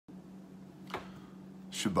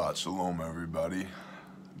Shabbat Shalom, everybody,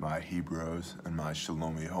 my Hebrews and my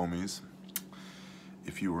Shalomi homies.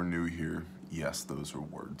 If you are new here, yes, those are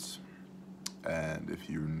words. And if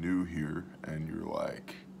you're new here and you're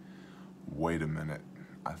like, wait a minute,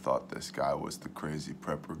 I thought this guy was the crazy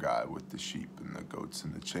prepper guy with the sheep and the goats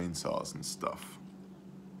and the chainsaws and stuff.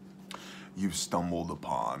 You've stumbled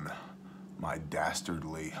upon my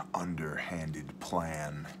dastardly, underhanded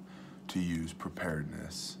plan to use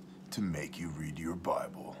preparedness to make you read your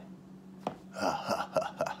Bible.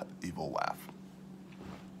 Evil laugh.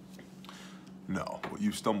 No, what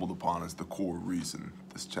you've stumbled upon is the core reason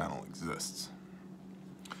this channel exists.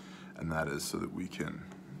 And that is so that we can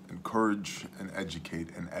encourage and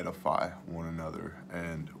educate and edify one another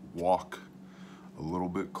and walk a little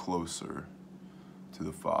bit closer to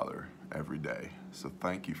the Father every day. So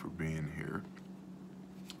thank you for being here.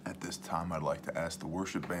 At this time, I'd like to ask the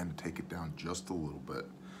worship band to take it down just a little bit.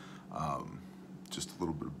 Just a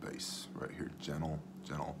little bit of bass right here, gentle.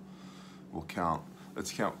 We'll count,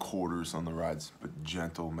 let's count quarters on the rides, but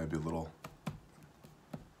gentle, maybe a little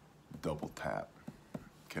double tap.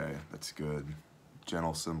 Okay, that's good.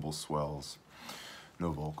 Gentle cymbal swells,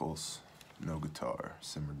 no vocals, no guitar,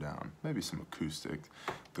 simmer down, maybe some acoustic.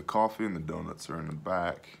 The coffee and the donuts are in the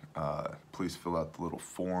back. Please fill out the little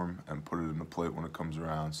form and put it in the plate when it comes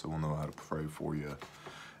around so we'll know how to pray for you.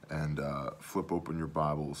 And flip open your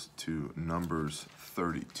Bibles to Numbers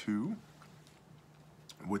 32,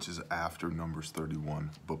 which is after Numbers 31,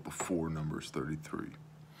 but before Numbers 33,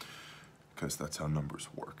 because that's how numbers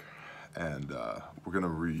work. And we're going to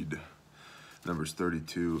read Numbers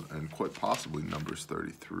 32 and quite possibly Numbers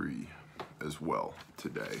 33 as well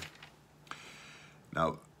today.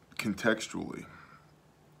 Now, contextually,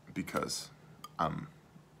 because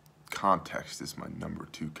context is my number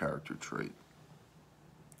 2 character trait.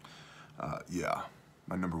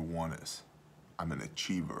 My number 1 is I'm an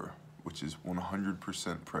achiever, which is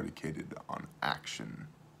 100% predicated on action.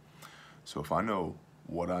 So if I know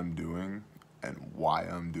what I'm doing and why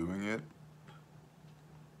I'm doing it,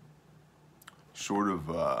 short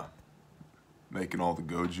of making all the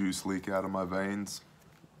go juice leak out of my veins,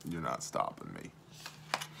 you're not stopping me.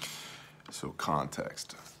 So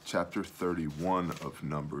context, chapter 31 of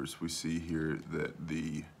Numbers, we see here that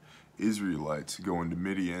the Israelites go into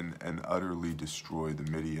Midian and utterly destroy the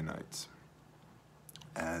Midianites.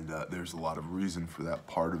 And there's a lot of reason for that.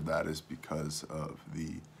 Part of that is because of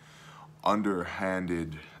the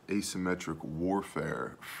underhanded, asymmetric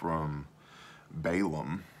warfare from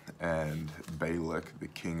Balaam and Balak, the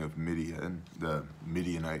king of Midian, the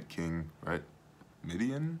Midianite king, right?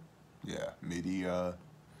 Midian? Yeah, Midia.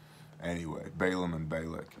 Anyway, Balaam and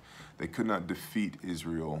Balak. They could not defeat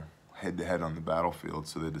Israel head-to-head on the battlefield,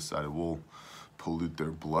 so they decided we'll pollute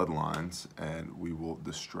their bloodlines and we will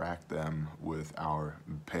distract them with our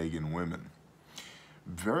pagan women.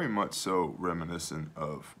 Very much so reminiscent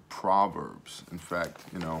of Proverbs. In fact,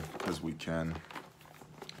 you know, because we can,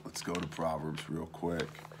 let's go to Proverbs real quick.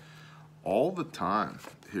 All the time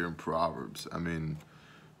here in Proverbs, I mean,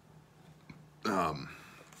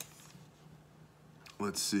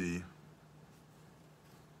 let's see.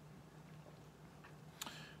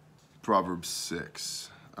 Proverbs 6,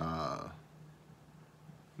 we'll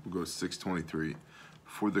go to 6:23.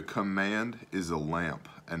 For the command is a lamp,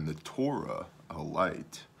 and the Torah a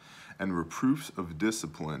light, and reproofs of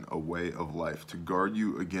discipline a way of life, to guard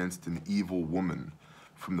you against an evil woman.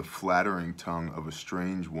 From the flattering tongue of a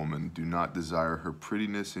strange woman, do not desire her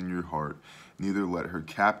prettiness in your heart, neither let her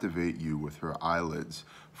captivate you with her eyelids.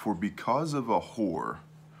 For because of a whore,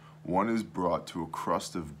 one is brought to a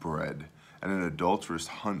crust of bread, and an adulteress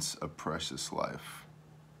hunts a precious life.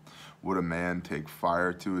 Would a man take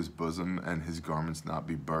fire to his bosom and his garments not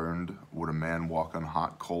be burned? Would a man walk on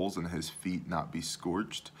hot coals and his feet not be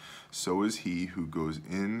scorched? So is he who goes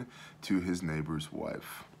in to his neighbor's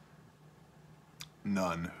wife.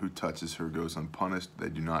 None who touches her goes unpunished. They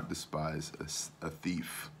do not despise a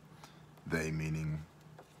thief. They, meaning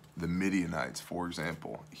the Midianites, for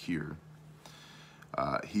example, here.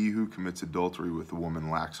 He who commits adultery with a woman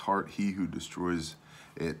lacks heart. He who does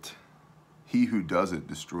it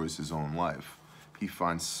destroys his own life. He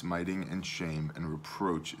finds smiting and shame, and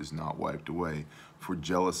reproach is not wiped away. For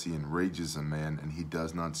jealousy enrages a man, and he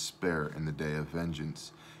does not spare in the day of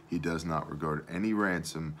vengeance. He does not regard any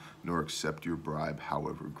ransom, nor accept your bribe,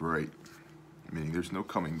 however great. Meaning there's no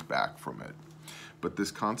coming back from it. But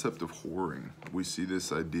this concept of whoring, we see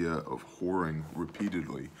this idea of whoring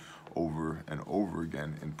repeatedly over and over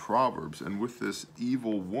again in Proverbs, and with this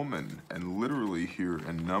evil woman, and literally here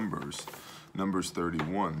in Numbers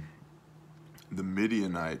 31, the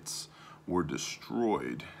Midianites were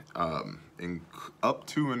destroyed, up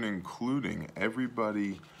to and including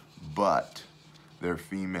everybody but their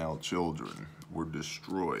female children were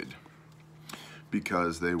destroyed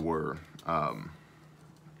because they were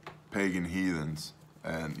pagan heathens,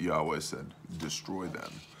 and Yahweh said, destroy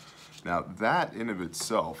them. Now, that in of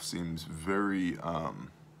itself seems very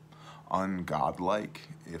ungodlike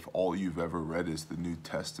if all you've ever read is the New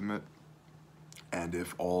Testament, and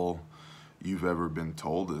if all you've ever been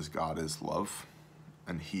told is God is love,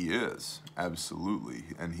 and He is, absolutely,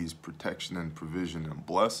 and He's protection and provision and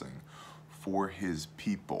blessing for His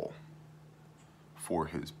people. For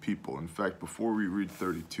His people. In fact, before we read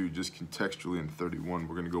 32, just contextually in 31,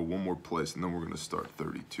 we're going to go one more place, and then we're going to start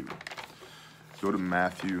 32. Go to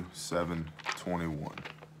Matthew 7:21.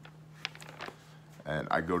 And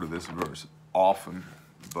I go to this verse often,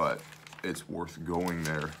 but it's worth going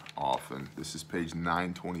there often. This is page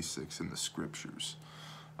 926 in the Scriptures.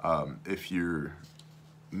 If you're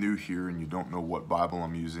new here and you don't know what Bible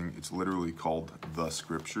I'm using, it's literally called the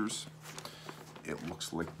Scriptures. It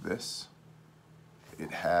looks like this.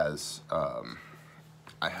 It has,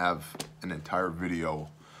 I have an entire video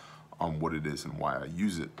on what it is and why I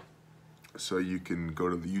use it. So you can go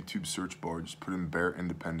to the YouTube search bar, just put in Bear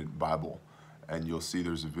Independent Bible, and you'll see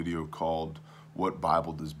there's a video called What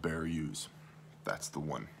Bible Does Bear Use? That's the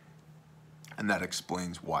one. And that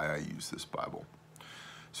explains why I use this Bible.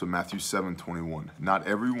 So Matthew 7:21, not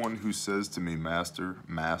everyone who says to me, Master,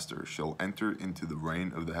 Master, shall enter into the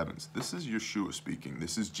reign of the heavens. This is Yeshua speaking.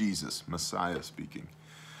 This is Jesus, Messiah speaking.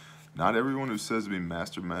 Not everyone who says to me,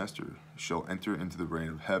 Master, Master, shall enter into the reign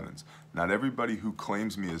of heavens. Not everybody who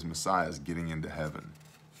claims me as Messiah is getting into heaven.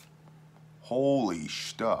 Holy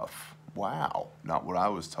stuff. Wow. Not what I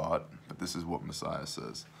was taught, but this is what Messiah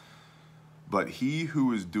says. But he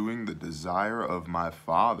who is doing the desire of my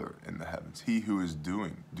Father in the heavens. He who is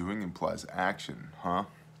doing. Doing implies action, huh?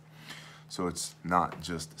 So it's not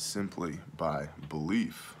just simply by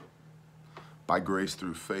belief. By grace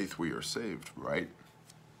through faith we are saved, right?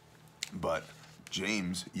 But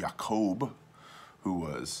James, Jacob, who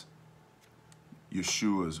was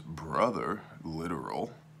Yeshua's brother,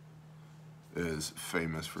 literal, is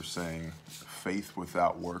famous for saying, faith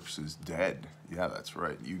without works is dead. Yeah, that's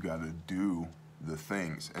right. You got to do the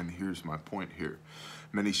things. And here's my point here.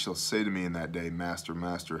 Many shall say to me in that day, Master,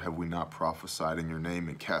 Master, have we not prophesied in your name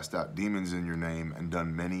and cast out demons in your name and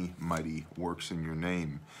done many mighty works in your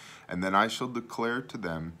name? And then I shall declare to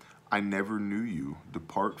them, I never knew you.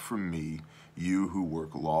 Depart from me, you who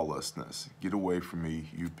work lawlessness. Get away from me,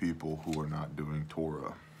 you people who are not doing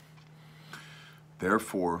Torah.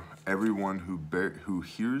 Therefore, everyone who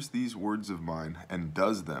hears these words of mine and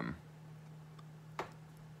does them,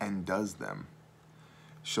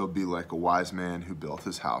 shall be like a wise man who built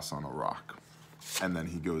his house on a rock. And then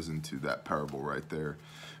he goes into that parable right there,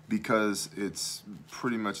 because it's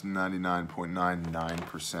pretty much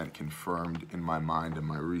 99.99% confirmed in my mind and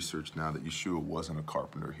my research now that Yeshua wasn't a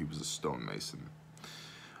carpenter, he was a stonemason,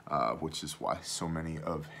 which is why so many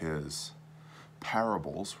of his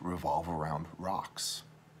parables revolve around rocks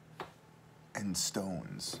and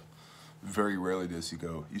stones. Very rarely does he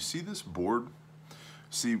go, you see this board?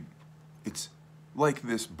 See, it's like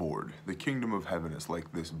this board. The kingdom of heaven is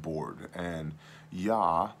like this board, and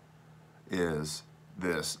Yah is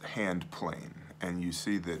this hand plane. And you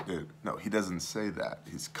see that, no, he doesn't say that.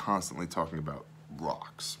 He's constantly talking about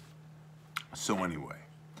rocks. So anyway,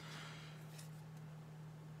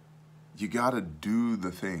 you got to do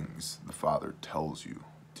the things the Father tells you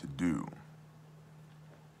to do,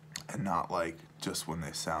 and not like just when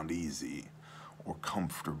they sound easy or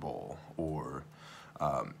comfortable or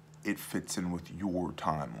it fits in with your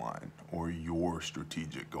timeline or your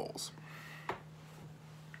strategic goals.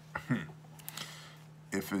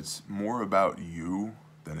 If it's more about you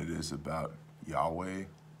than it is about Yahweh,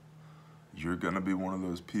 you're going to be one of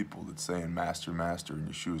those people that's saying, Master, Master, and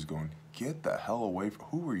Yeshua's going, get the hell away from,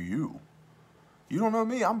 who are you? You don't know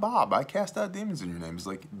me, I'm Bob, I cast out demons in your name. It's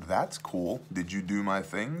like, that's cool, did you do my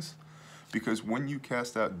things? Because when you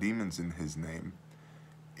cast out demons in his name,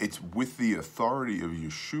 it's with the authority of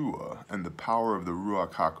Yeshua and the power of the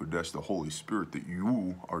Ruach HaKodesh, the Holy Spirit, that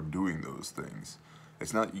you are doing those things.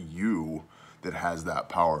 It's not you that has that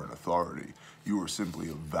power and authority. You are simply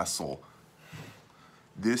a vessel.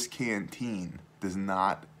 This canteen does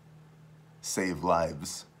not save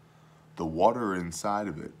lives. The water inside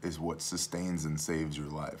of it is what sustains and saves your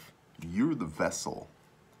life. You're the vessel.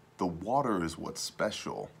 The water is what's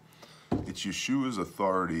special. It's Yeshua's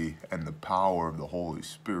authority and the power of the Holy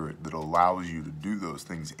Spirit that allows you to do those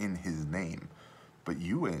things in his name. But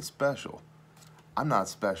you ain't special. I'm not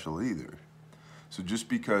special either. So just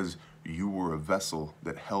because you were a vessel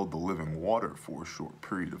that held the living water for a short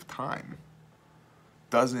period of time.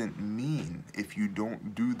 Doesn't mean if you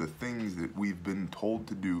don't do the things that we've been told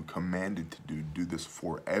to do, commanded to do this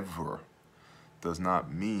forever. Does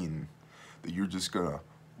not mean that you're just going to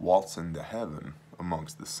waltz into heaven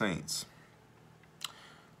amongst the saints.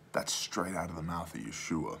 That's straight out of the mouth of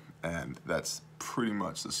Yeshua, and that's pretty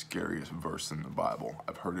much the scariest verse in the Bible.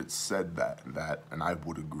 I've heard it said that, and I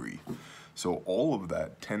would agree. So all of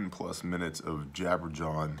that 10 plus minutes of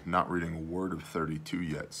Jabberjohn, not reading a word of 32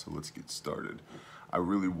 yet, so let's get started. I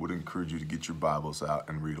really would encourage you to get your Bibles out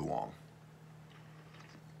and read along.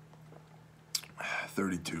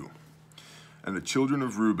 32. And the children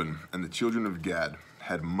of Reuben and the children of Gad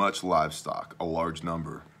had much livestock, a large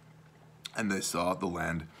number. And they saw the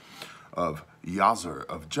land of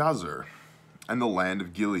Jazer, and the land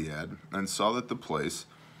of Gilead, and saw that the place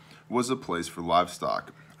was a place for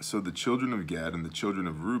livestock. So the children of Gad and the children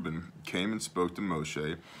of Reuben came and spoke to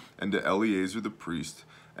Moshe and to Eleazar the priest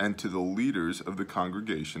and to the leaders of the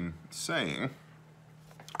congregation, saying,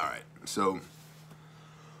 all right, so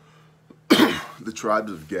the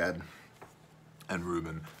tribes of Gad and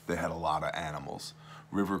Reuben, they had a lot of animals.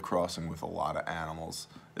 River crossing with a lot of animals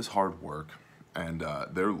is hard work, and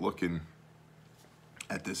they're looking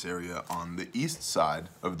at this area on the east side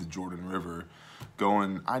of the Jordan River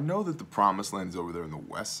going, I know that the promised land is over there on the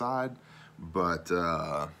west side, but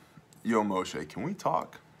yo Moshe, can we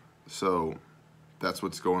talk? So that's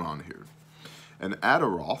what's going on here. And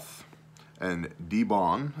Adaroth and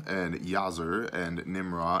Dibon and Yazer and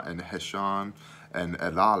Nimrah and Heshan and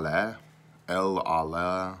I don't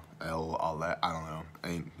know,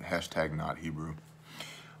 ain't hashtag not Hebrew.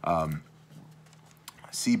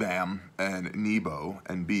 Sebam and Nebo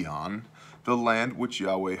and Beon, the land which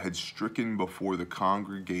Yahweh had stricken before the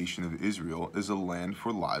congregation of Israel is a land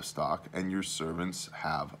for livestock, and your servants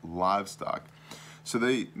have livestock. So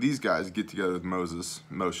these guys get together with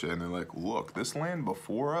Moshe, and they're like, look, this land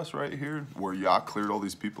before us right here, where Yah cleared all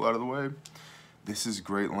these people out of the way, this is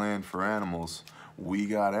great land for animals. We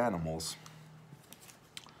got animals.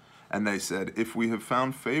 And they said, if we have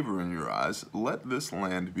found favor in your eyes, let this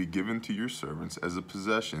land be given to your servants as a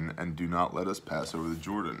possession, and do not let us pass over the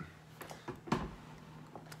Jordan.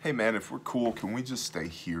 Hey man, if we're cool, can we just stay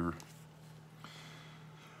here?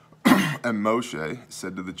 And Moshe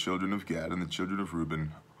said to the children of Gad and the children of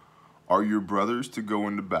Reuben, are your brothers to go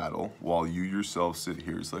into battle while you yourselves sit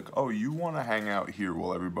here? It's like, oh, you want to hang out here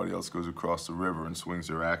while everybody else goes across the river and swings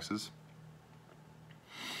their axes?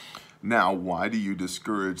 Now, why do you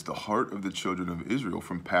discourage the heart of the children of Israel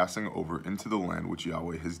from passing over into the land which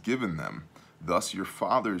Yahweh has given them? Thus your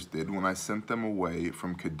fathers did when I sent them away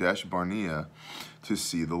from Kadesh Barnea to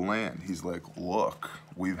see the land. He's like, look,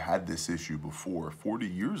 we've had this issue before. 40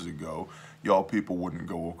 years ago, y'all people wouldn't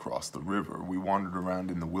go across the river. We wandered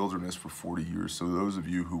around in the wilderness for 40 years, so those of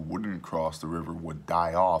you who wouldn't cross the river would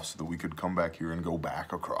die off so that we could come back here and go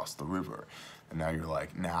back across the river. And now you're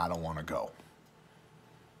like, nah, I don't want to go.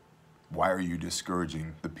 Why are you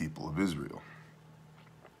discouraging the people of Israel?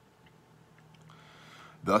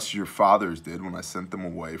 Thus your fathers did when I sent them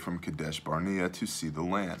away from Kadesh Barnea to see the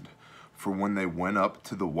land. For when they went up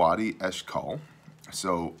to the Wadi Eshkol,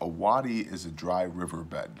 so a wadi is a dry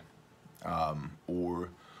riverbed, or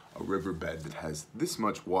a riverbed that has this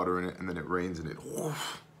much water in it, and then it rains and it,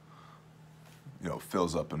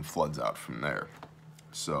 fills up and floods out from there.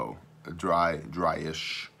 So a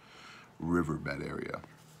dryish riverbed area.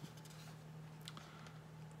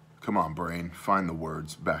 Come on, brain, find the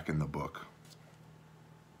words back in the book.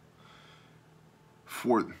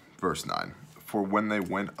 Verse 9, for when they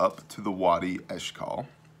went up to the Wadi Eshkol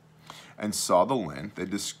and saw the land, they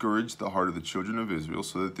discouraged the heart of the children of Israel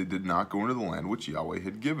so that they did not go into the land which Yahweh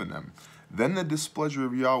had given them. Then the displeasure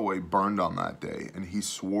of Yahweh burned on that day, and he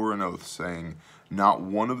swore an oath, saying, not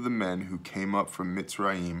one of the men who came up from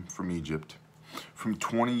Mitzrayim, from Egypt, from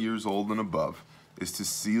 20 years old and above, is to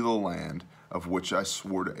see the land of which I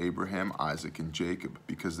swore to Abraham, Isaac, and Jacob,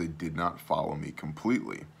 because they did not follow me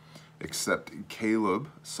completely, except Caleb,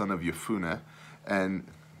 son of Jephunneh, and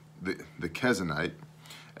the Kezanite,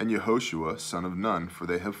 and Yehoshua, son of Nun, for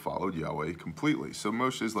they have followed Yahweh completely. So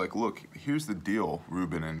Moshe's like, look, here's the deal,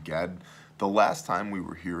 Reuben and Gad. The last time we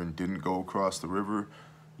were here and didn't go across the river,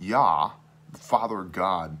 Yah, the Father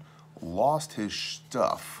God, lost his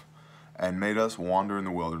stuff and made us wander in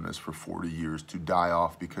the wilderness for 40 years to die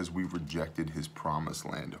off because we rejected his promised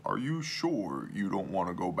land. Are you sure you don't want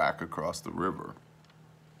to go back across the river?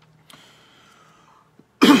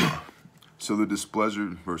 So the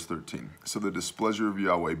displeasure, verse 13, so the displeasure of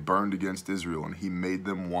Yahweh burned against Israel, and he made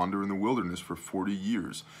them wander in the wilderness for 40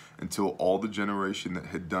 years, until all the generation that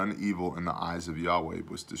had done evil in the eyes of Yahweh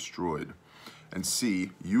was destroyed. And see,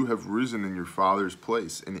 you have risen in your father's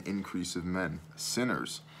place an increase of men,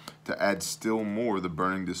 sinners, to add still more the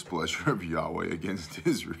burning displeasure of Yahweh against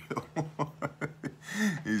Israel.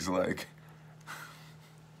 He's like...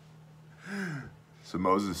 So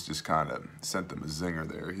Moses just kind of sent them a zinger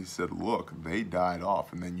there. He said, look, they died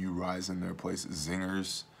off, and then you rise in their place,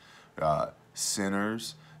 zingers,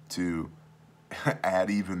 sinners, to add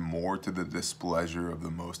even more to the displeasure of the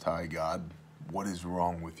Most High God. What is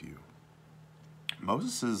wrong with you?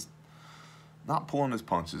 Moses is not pulling his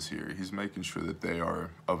punches here. He's making sure that they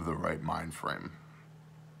are of the right mind frame.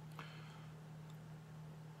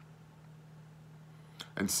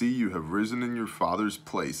 And see, you have risen in your father's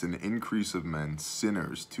place an increase of men,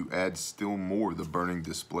 sinners, to add still more the burning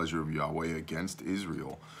displeasure of Yahweh against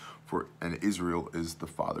Israel. And Israel is the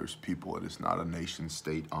father's people. It is not a nation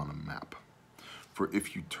state on a map. For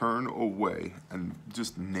if you turn away, and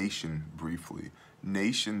just nation briefly,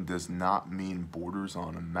 nation does not mean borders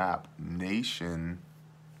on a map. Nation,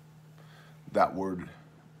 that word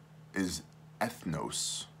is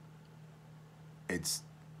ethnos. It's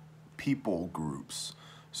people groups.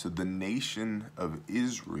 So the nation of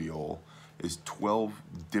Israel is 12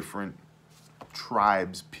 different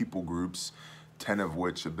tribes, people groups, 10 of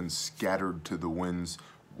which have been scattered to the winds.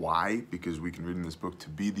 Why? Because we can read in this book, to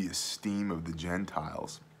be the esteem of the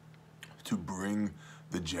Gentiles, to bring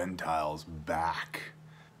the Gentiles back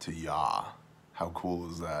to Yah. How cool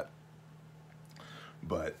is that?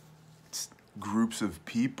 But it's groups of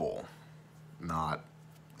people, not...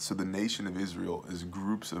 So the nation of Israel is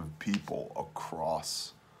groups of people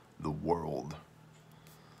across the world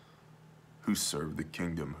who serve the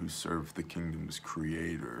kingdom, who serve the kingdom's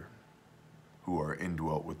creator, who are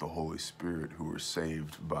indwelt with the Holy Spirit, who are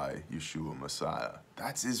saved by Yeshua Messiah.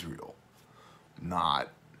 That's Israel, not,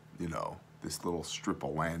 you know, this little strip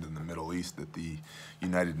of land in the Middle East that the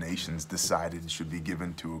United Nations decided should be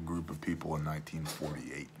given to a group of people in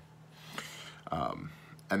 1948.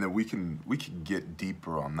 And then we can get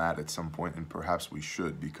deeper on that at some point, and perhaps we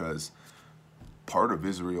should, because part of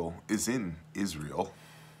Israel is in Israel,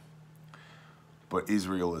 but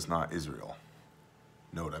Israel is not Israel.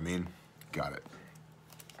 Know what I mean? Got it.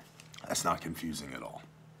 That's not confusing at all.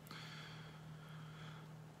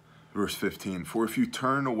 Verse 15, for if you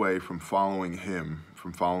turn away from following him,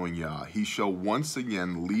 from following Yah, he shall once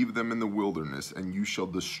again leave them in the wilderness, and you shall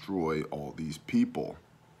destroy all these people.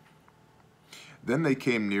 Then they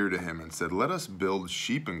came near to him and said, let us build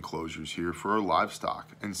sheep enclosures here for our livestock,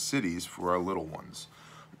 and cities for our little ones.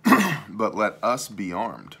 But let us be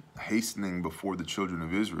armed, hastening before the children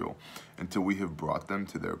of Israel, until we have brought them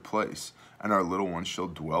to their place. And our little ones shall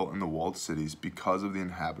dwell in the walled cities because of the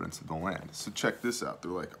inhabitants of the land. So check this out. They're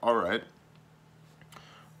like, all right,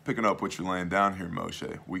 picking up what you're laying down here,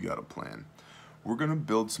 Moshe. We got a plan. We're going to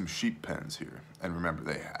build some sheep pens here. And remember,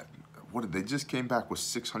 they just came back with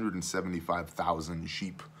 675,000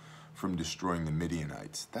 sheep from destroying the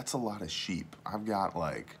Midianites. That's a lot of sheep. I've got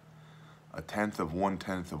like a 1/10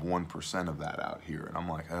 of 1% of that out here. And I'm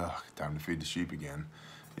like, ugh, time to feed the sheep again,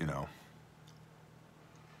 you know.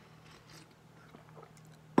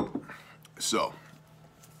 So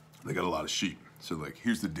they got a lot of sheep. So like,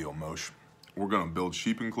 here's the deal, Moshe. We're going to build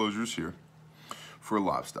sheep enclosures here for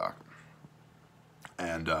livestock.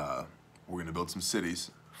 And we're going to build some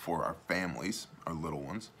cities for our families, our little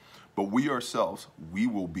ones. But we ourselves, we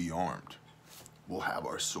will be armed. We'll have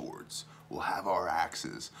our swords. We'll have our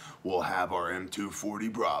axes. We'll have our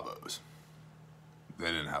M240 Bravos. They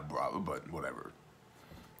didn't have Bravo, but whatever.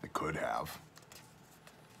 They could have.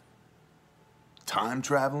 Time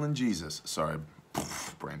traveling Jesus. Sorry,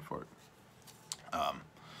 brain fart.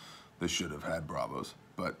 They should have had Bravos,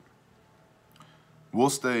 but we'll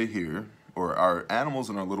stay here, or our animals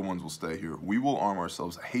and our little ones will stay here. We will arm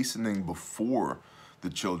ourselves, hastening before the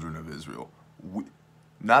children of Israel.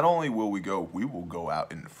 Not only will we will go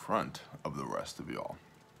out in front of the rest of y'all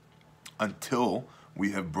until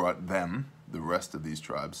we have brought them, the rest of these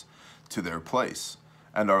tribes, to their place.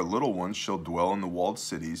 And our little ones shall dwell in the walled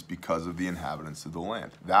cities because of the inhabitants of the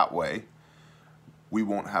land. That way, we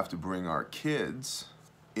won't have to bring our kids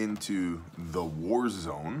into the war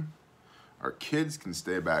zone. Our kids can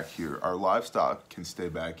stay back here. Our livestock can stay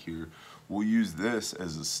back here. We'll use this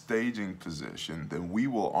as a staging position. Then we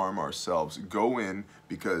will arm ourselves, go in,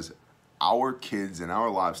 because our kids and our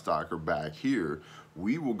livestock are back here.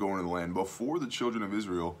 We will go into the land before the children of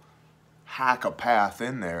Israel hack a path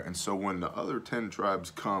in there. And so when the other 10 tribes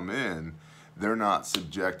come in, they're not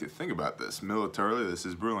subjected, think about this, militarily this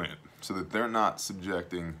is brilliant, so that they're not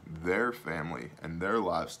subjecting their family and their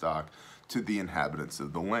livestock to the inhabitants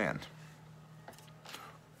of the land.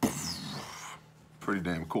 Pretty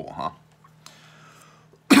damn cool, huh?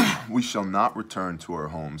 We shall not return to our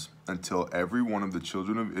homes until every one of the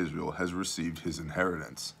children of Israel has received his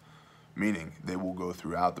inheritance. Meaning, they will go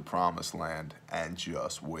throughout the promised land and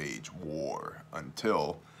just wage war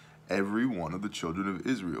until every one of the children of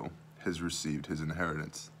Israel has received his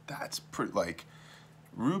inheritance. That's pretty, like,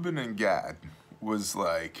 Reuben and Gad was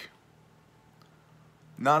like,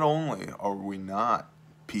 not only are we not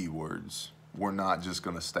P words, we're not just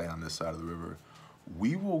going to stay on this side of the river,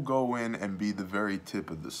 we will go in and be the very tip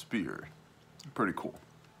of the spear. Pretty cool.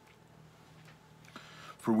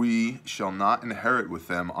 For we shall not inherit with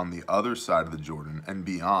them on the other side of the Jordan and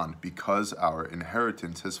beyond, because our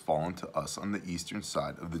inheritance has fallen to us on the eastern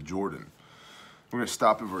side of the Jordan. We're going to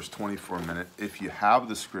stop at verse 20 for a minute. If you have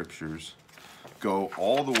the scriptures, go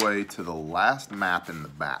all the way to the last map in the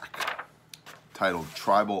back, titled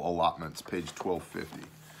Tribal Allotments, page 1250.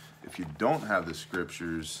 If you don't have the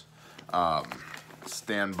scriptures,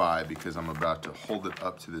 stand by, because I'm about to hold it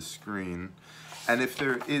up to the screen. And if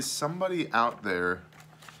there is somebody out there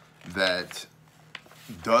that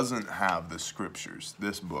doesn't have the scriptures,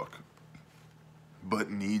 this book,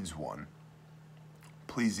 but needs one,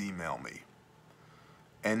 please email me.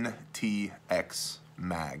 NTXMag,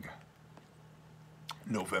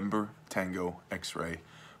 November Tango X-Ray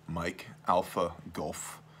Mike Alpha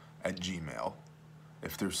Golf @gmail.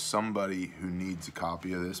 If there's somebody who needs a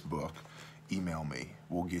copy of this book, email me.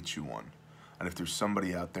 We'll get you one. And if there's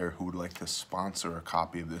somebody out there who would like to sponsor a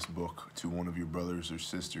copy of this book to one of your brothers or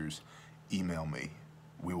sisters, email me.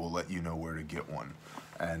 We will let you know where to get one.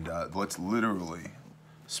 And let's literally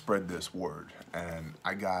spread this word. And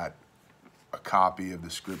I got a copy of the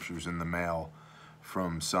scriptures in the mail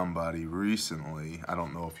from somebody recently. I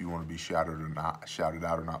don't know if you want to be shouted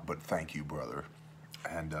out or not, but thank you, brother.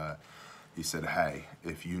 And he said, hey,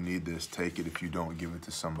 if you need this, take it. If you don't, give it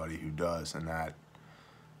to somebody who does. And that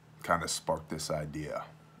kind of sparked this idea.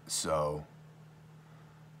 So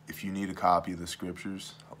if you need a copy of the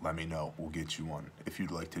scriptures, let me know. We'll get you one. If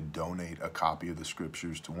you'd like to donate a copy of the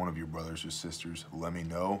scriptures to one of your brothers or sisters, let me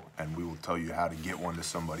know, and we will tell you how to get one to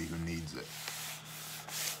somebody who needs it.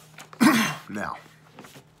 Now,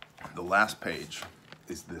 the last page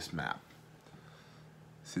is this map.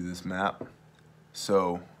 See this map?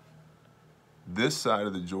 So this side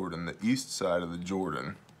of the Jordan, the east side of the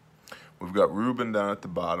Jordan, we've got Reuben down at the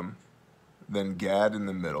bottom, then Gad in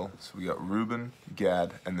the middle. So we got Reuben,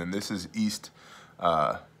 Gad, and then this is East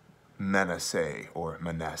Manasseh or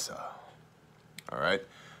Manasseh. All right?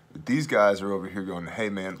 But these guys are over here going, hey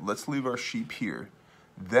man, let's leave our sheep here.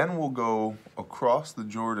 Then we'll go across the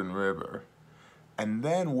Jordan River, and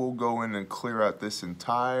then we'll go in and clear out this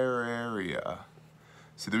entire area.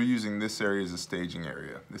 So they're using this area as a staging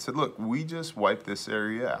area. They said, look, we just wiped this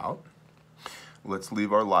area out. Let's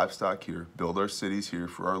leave our livestock here, build our cities here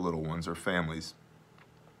for our little ones, our families.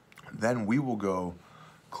 Then we will go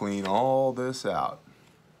clean all this out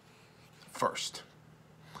first.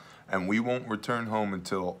 And we won't return home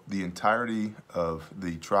until the entirety of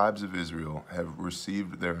the tribes of Israel have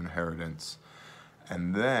received their inheritance.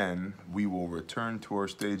 And then we will return to our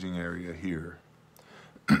staging area here.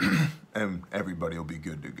 And everybody will be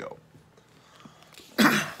good to go.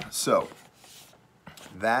 So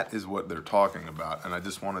that is what they're talking about, and I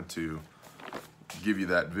just wanted to give you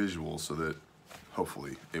that visual so that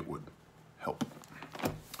hopefully it would help.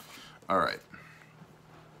 All right.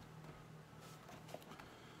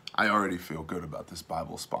 I already feel good about this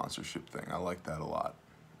Bible sponsorship thing. I like that a lot.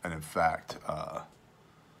 And in fact,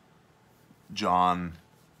 John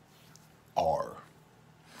R.,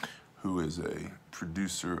 who is a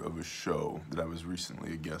producer of a show that I was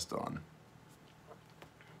recently a guest on,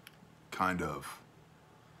 kind of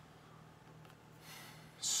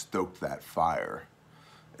stoked that fire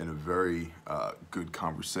in a very good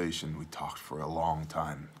conversation. We talked for a long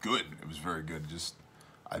time. Good. It was very good. Just,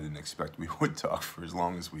 I didn't expect we would talk for as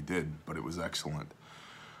long as we did, but it was excellent.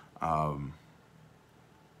 As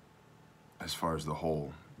far as the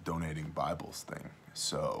whole donating Bibles thing.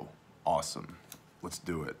 So, awesome. Let's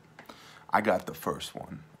do it. I got the first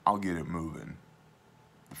one. I'll get it moving.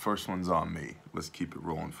 The first one's on me. Let's keep it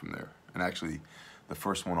rolling from there. And actually, the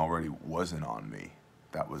first one already wasn't on me.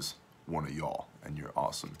 That was one of y'all, and you're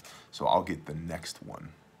awesome. So I'll get the next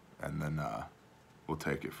one, and then we'll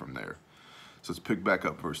take it from there. So let's pick back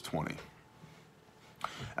up verse 20.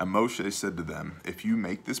 And Moshe said to them, if you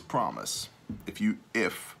make this promise, if you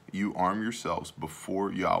arm yourselves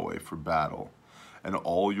before Yahweh for battle, and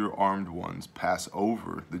all your armed ones pass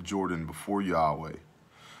over the Jordan before Yahweh,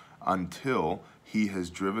 until he has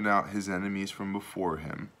driven out his enemies from before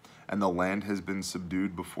him, and the land has been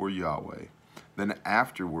subdued before Yahweh. Then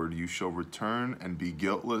afterward you shall return and be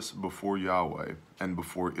guiltless before Yahweh and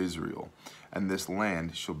before Israel, and this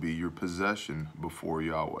land shall be your possession before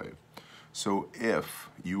Yahweh. So if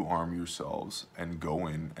you arm yourselves and go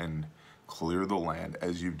in and clear the land,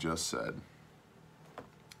 as you've just said,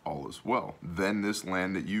 all is well. Then this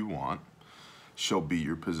land that you want shall be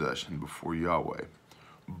your possession before Yahweh.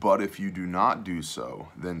 But if you do not do so,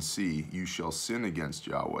 then see, you shall sin against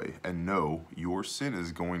Yahweh, and know your sin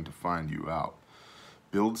is going to find you out.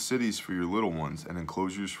 Build cities for your little ones and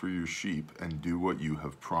enclosures for your sheep, and do what you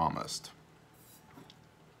have promised.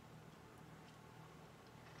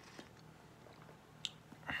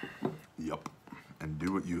 Yup, and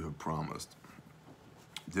do what you have promised.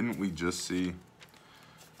 Didn't we just see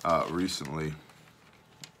recently,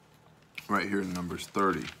 right here in Numbers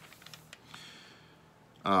 30,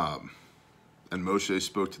 and Moshe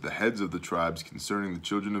spoke to the heads of the tribes concerning the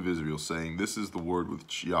children of Israel, saying, this is the word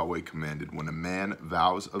which Yahweh commanded. When a man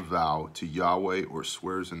vows a vow to Yahweh or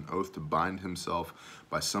swears an oath to bind himself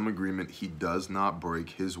by some agreement, he does not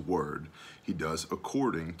break his word. He does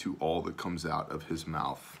according to all that comes out of his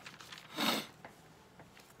mouth.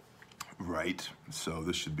 Right? So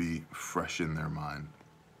this should be fresh in their mind.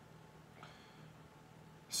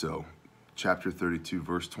 So, chapter 32,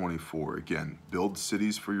 verse 24, again, build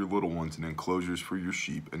cities for your little ones and enclosures for your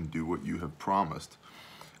sheep, and do what you have promised.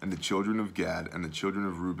 And the children of Gad and the children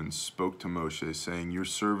of Reuben spoke to Moshe, saying, your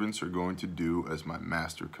servants are going to do as my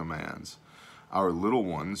master commands. Our little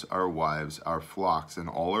ones, our wives, our flocks, and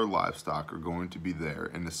all our livestock are going to be there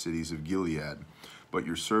in the cities of Gilead. But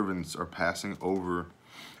your servants are passing over,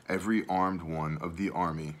 every armed one of the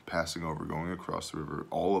army, passing over, going across the river,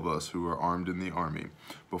 all of us who are armed in the army,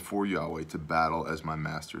 before Yahweh to battle as my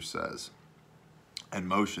master says. And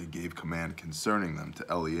Moshe gave command concerning them to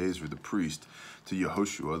Eleazar the priest, to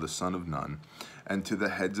Yehoshua the son of Nun, and to the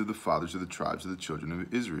heads of the fathers of the tribes of the children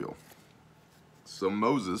of Israel. So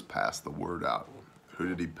Moses passed the word out. Who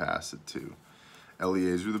did he pass it to?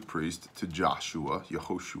 Eleazar the priest, to Joshua,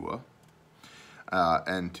 Yehoshua,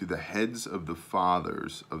 and to the heads of the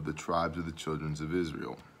fathers of the tribes of the children of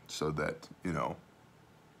Israel, so that, you know,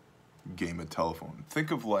 game of telephone.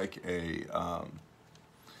 Think of like an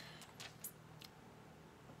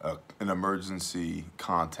emergency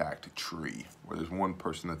contact tree, where there's one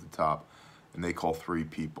person at the top, and they call 3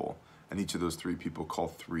 people, and each of those 3 people call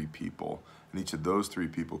 3 people, and each of those 3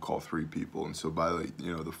 people call 3 people, and so by the,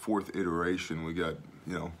 you know, the 4th iteration, we got,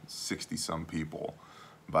 you know, 60-some people.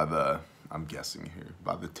 By the, I'm guessing here,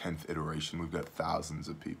 by the 10th iteration, we've got thousands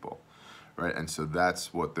of people, right? And so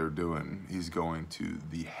that's what they're doing. He's going to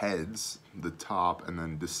the heads, the top, and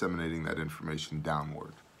then disseminating that information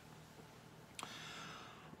downward.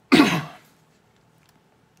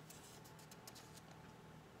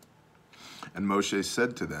 And Moshe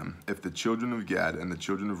said to them, if the children of Gad and the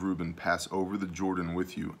children of Reuben pass over the Jordan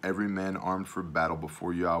with you, every man armed for battle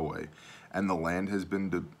before Yahweh, and the land has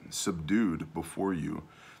been subdued before you,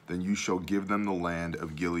 then you shall give them the land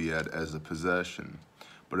of Gilead as a possession.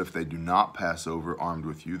 But if they do not pass over armed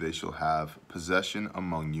with you, they shall have possession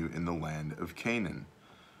among you in the land of Canaan.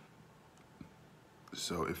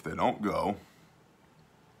 So if they don't go,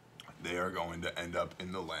 they are going to end up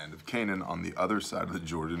in the land of Canaan on the other side of the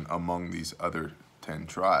Jordan among these other 10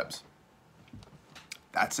 tribes.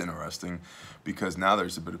 That's interesting, because now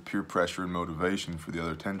there's a bit of peer pressure and motivation for the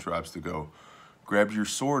other 10 tribes to go, grab your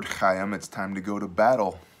sword, Chaim, it's time to go to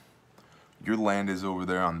battle. Your land is over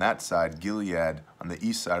there on that side, Gilead, on the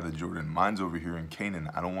east side of the Jordan. Mine's over here in Canaan.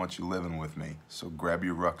 I don't want you living with me. So grab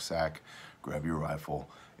your rucksack, grab your rifle.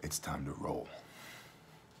 It's time to roll.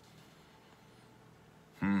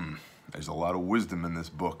 There's a lot of wisdom in this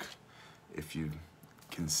book, if you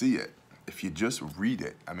can see it. If you just read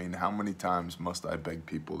it. I mean, how many times must I beg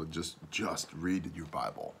people to just read your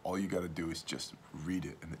Bible? All you got to do is just read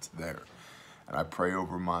it, and it's there. And I pray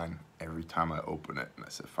over mine every time I open it. And I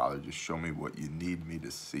said, Father, just show me what you need me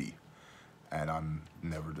to see. And I'm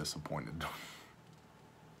never disappointed.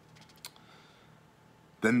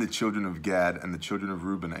 Then the children of Gad and the children of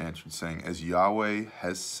Reuben answered, saying, as Yahweh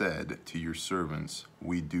has said to your servants,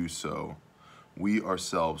 we do so. We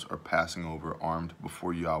ourselves are passing over armed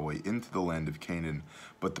before Yahweh into the land of Canaan,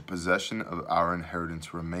 but the possession of our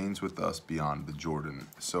inheritance remains with us beyond the Jordan.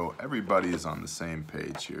 So everybody is on the same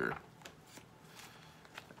page here.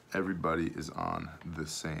 Everybody is on the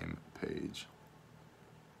same page.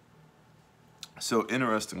 So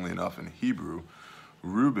interestingly enough, in Hebrew,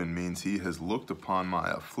 Reuben means he has looked upon my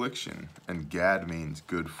affliction, and Gad means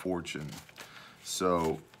good fortune.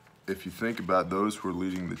 So if you think about those who are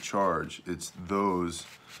leading the charge, it's those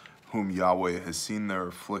whom Yahweh has seen their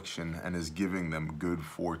affliction and is giving them good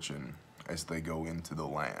fortune as they go into the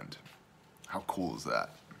land. How cool is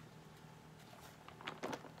that?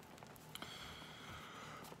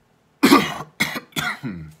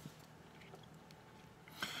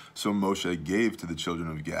 So Moshe gave to the children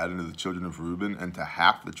of Gad and to the children of Reuben and to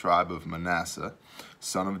half the tribe of Manasseh,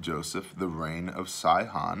 son of Joseph, the reign of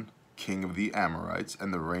Sihon, king of the Amorites,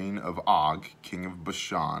 and the reign of Og, king of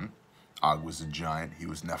Bashan. Og was a giant. He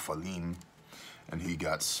was Nephilim, and he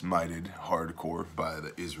got smited hardcore by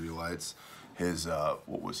the Israelites. His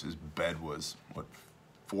his bed was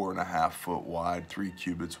 4.5 foot wide, 3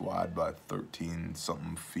 cubits wide by 13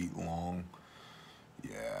 something feet long.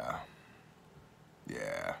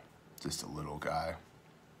 Yeah, just a little guy.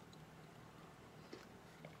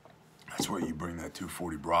 That's where you bring that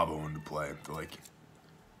 240 Bravo into play. They're like,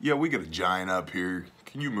 yeah, we got a giant up here.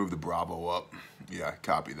 Can you move the Bravo up? Yeah,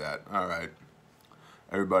 copy that. All right.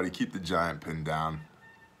 Everybody keep the giant pinned down.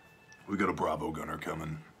 We got a Bravo gunner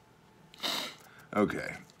coming.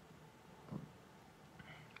 Okay.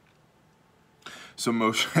 So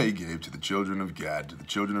Moshe gave to the children of Gad, to the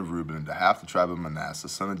children of Reuben, and to half the tribe of Manasseh,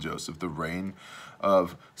 son of Joseph, the reign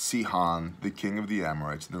of Sihon, the king of the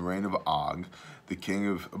Amorites, and the reign of Og, the king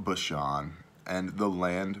of Bashan, and the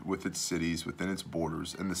land with its cities within its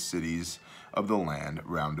borders, and the cities of the land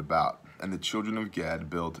round about. And the children of Gad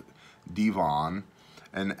built Divon,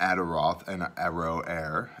 and Adaroth, and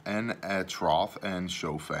Aroer, and Atroth, and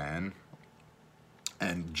Shophan,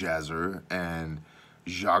 and Jazer, and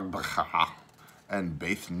Jogbachah, and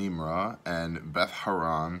Beth Nimrah, and Beth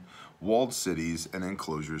Haran, walled cities and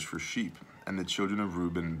enclosures for sheep. And the children of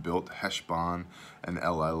Reuben built Heshbon, and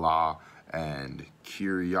Elilah, and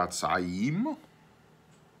Kiryatzaim,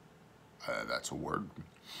 that's a word,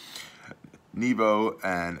 Nebo,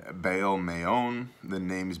 and Baal Meon, the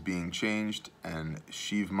names being changed, and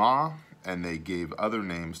Shivma, and they gave other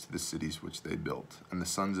names to the cities which they built. And the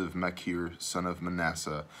sons of Machir, son of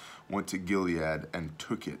Manasseh, went to Gilead and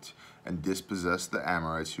took it, and dispossessed the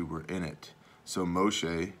Amorites who were in it. So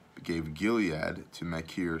Moshe gave Gilead to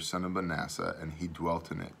Machir, son of Manasseh, and he dwelt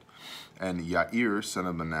in it. And Yair, son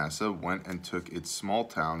of Manasseh, went and took its small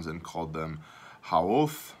towns and called them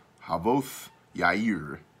Havoth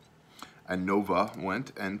Yair. And Nova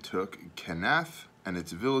went and took Kenath and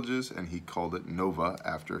its villages, and he called it Nova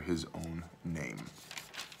after his own name.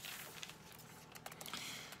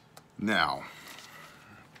 Now,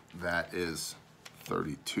 that is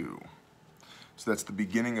 32. So that's the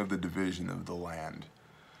beginning of the division of the land.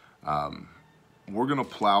 We're going to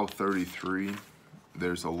plow 33.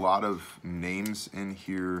 There's a lot of names in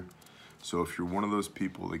here. So if you're one of those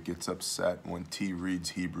people that gets upset when T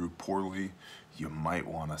reads Hebrew poorly, you might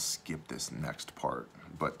want to skip this next part.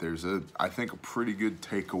 But there's I think a pretty good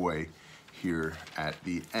takeaway here at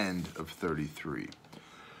the end of 33.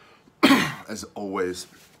 As always,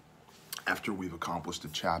 after we've accomplished a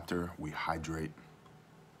chapter, we hydrate.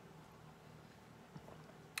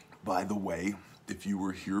 By the way, if you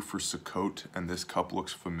were here for Sukkot and this cup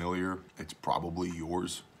looks familiar, it's probably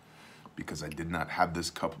yours, because I did not have this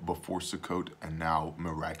cup before Sukkot, and now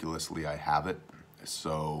miraculously I have it.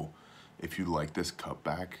 So if you like this cup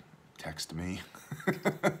back, text me.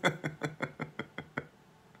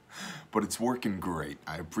 But it's working great.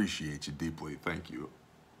 I appreciate you deeply. Thank you.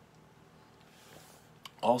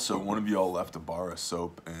 Also, one of y'all left a bar of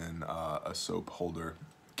soap and a soap holder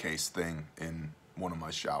case thing in one of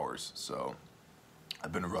my showers. So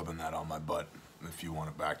I've been rubbing that on my butt. If you want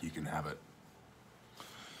it back, you can have it.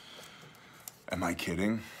 Am I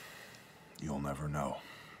kidding? You'll never know.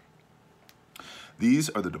 These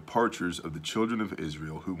are the departures of the children of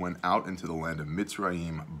Israel who went out into the land of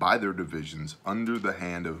Mitzrayim by their divisions under the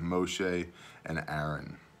hand of Moshe and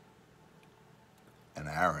Aaron.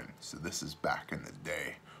 So this is back in the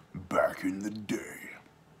day. Back in the day.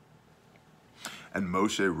 And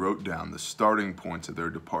Moshe wrote down the starting points of their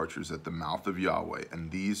departures at the mouth of Yahweh,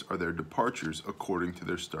 and these are their departures according to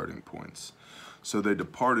their starting points. So they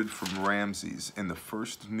departed from Ramses in the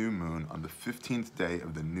first new moon on the 15th day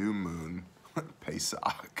of the new moon,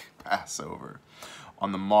 Pesach, Passover.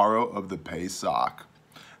 On the morrow of the Pesach,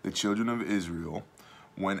 the children of Israel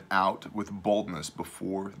went out with boldness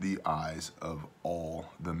before the eyes of all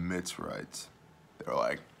the Mitzrites. They're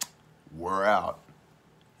like, we're out.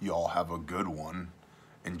 Y'all have a good one.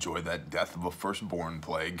 Enjoy that death of a firstborn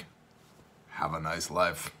plague. Have a nice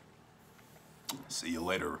life. See you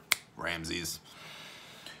later, Ramses.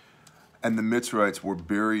 And the Mitzrites were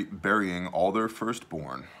burying all their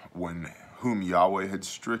firstborn, whom Yahweh had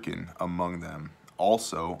stricken among them.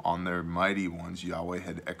 Also on their mighty ones Yahweh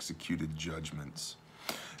had executed judgments.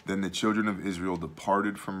 Then the children of Israel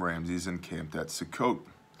departed from Ramses and camped at Sukkot.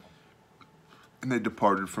 And they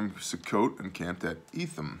departed from Sukkot and camped at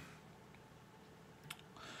Etham,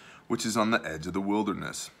 which is on the edge of the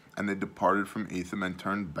wilderness. And they departed from Etham and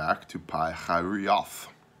turned back to Pi-Hahiroth,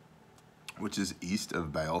 which is east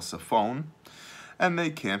of Baal Zephon, and they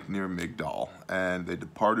camped near Migdal. And they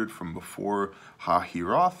departed from before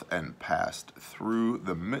Hahiroth and passed through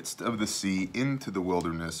the midst of the sea into the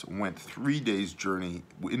wilderness, went 3 days' journey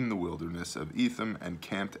in the wilderness of Etham, and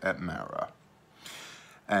camped at Marah.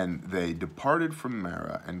 And they departed from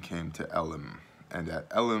Marah and came to Elim. And at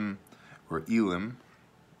Elim, or Elim,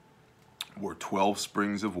 were 12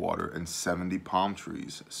 springs of water and 70 palm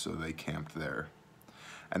trees, so they camped there.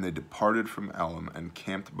 And they departed from Elim and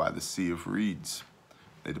camped by the Sea of Reeds.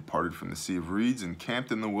 They departed from the Sea of Reeds and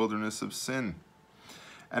camped in the wilderness of Sin.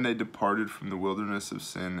 And they departed from the wilderness of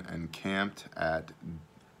Sin and camped at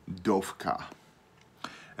Dophkah.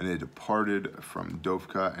 And they departed from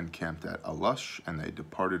Dophkah and camped at Alush. And they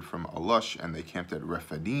departed from Alush and they camped at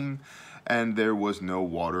Rephidim. And there was no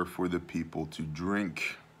water for the people to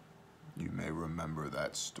drink. You may remember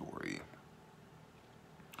that story.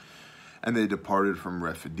 And they departed from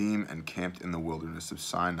Rephidim and camped in the wilderness of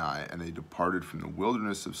Sinai. And they departed from the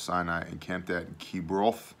wilderness of Sinai and camped at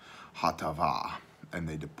Kibroth Hatavah. And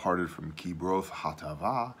they departed from Kibroth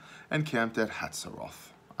Hatavah and camped at Hatzeroth.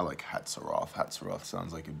 I like Hatzeroth. Hatzeroth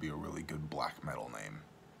sounds like it'd be a really good black metal name.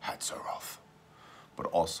 Hatzeroth. But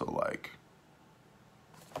also like,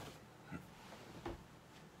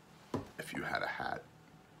 if you had a hat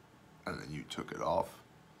and then you took it off,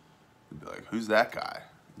 you'd be like, who's that guy?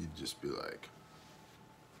 You'd just be like,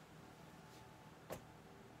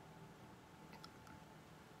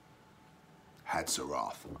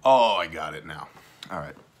 Hatzeroth. Oh, I got it now. All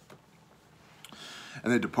right.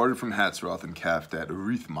 And they departed from Hatzeroth and camped at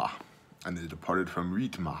Rithmah. And they departed from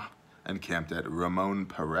Rithmah and camped at Ramon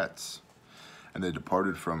Peretz. And they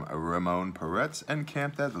departed from Ramon Peretz and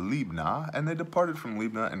camped at Libnah. And they departed from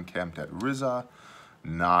Libnah and camped at Rizah,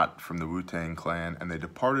 not from the Wu-Tang clan. And they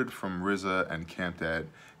departed from Rizah and camped at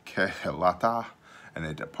Kehelata. And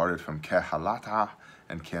they departed from Kehelata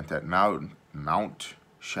and camped at Mount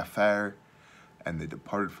Shepher. And they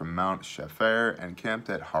departed from Mount Shepher and camped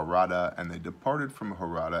at Harada. And they departed from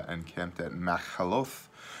Harada and camped at Machaloth.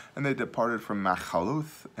 And they departed from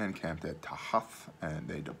Machaloth and camped at Tahath. And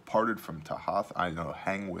they departed from Tahath. I know,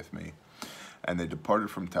 hang with me. And they departed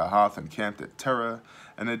from Tahath and camped at Terah.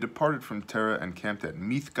 And they departed from Terah and camped at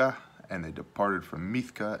Mithka. And they departed from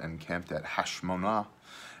Mithka and camped at Hashmonah.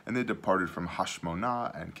 And they departed from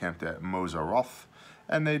Hashmonah and camped at Moseroth.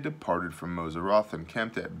 And they departed from Moseroth and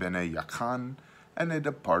camped at Bene Yachan. And they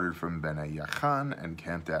departed from Bene Yachan and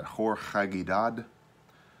camped at Hor Chagidad.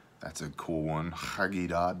 That's a cool one,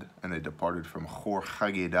 Chagidad. And they departed from Hor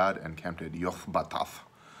Chagidad and camped at Yothbatath.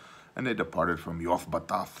 And they departed from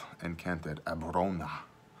Yothbatath and camped at Abrona.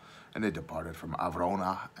 And they departed from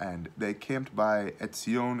Avrona and they camped by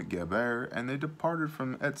Etzion Geber. And they departed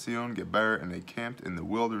from Etzion Geber and they camped in the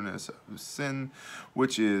wilderness of Sin,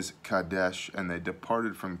 which is Kadesh. And they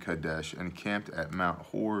departed from Kadesh and camped at Mount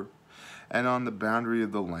Hor and on the boundary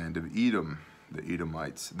of the land of Edom, the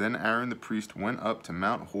Edomites. Then Aaron the priest went up to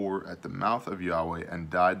Mount Hor at the mouth of Yahweh and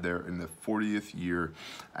died there in the 40th year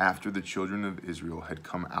after the children of Israel had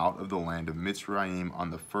come out of the land of Mitzrayim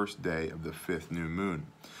on the first day of the 5th new moon.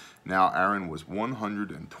 Now Aaron was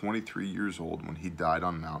 123 years old when he died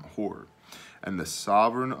on Mount Hor. And the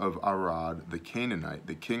sovereign of Arad, the Canaanite,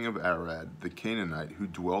 the king of Arad, the Canaanite, who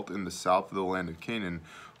dwelt in the south of the land of Canaan,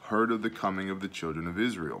 heard of the coming of the children of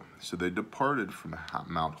Israel. So they departed from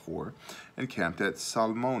Mount Hor and camped at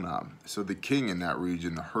Salmonah. So the king in that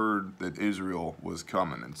region heard that Israel was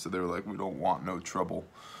coming. And so they were like, we don't want no trouble.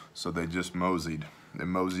 So they just moseyed. They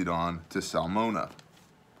moseyed on to Salmonah.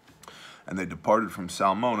 And they departed from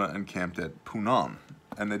Salmonah and camped at Punan.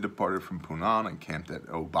 And they departed from Punan and camped at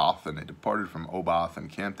Obath. And they departed from Obath and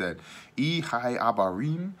camped at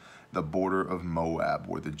Abarim, the border of Moab,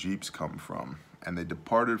 where the Jeeps come from. And they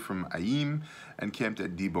departed from Aim and camped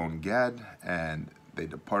at Dibon Gad. And they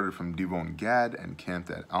departed from Dibon Gad and camped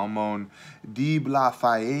at Almon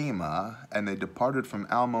Diblathaima. And they departed from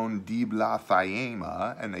Almon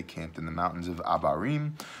Diblathaima and they camped in the mountains of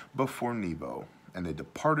Abarim before Nebo. And they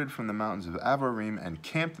departed from the mountains of Abarim and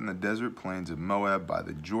camped in the desert plains of Moab by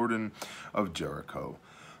the Jordan of Jericho,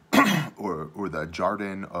 or the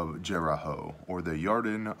Jordan of Jericho, or the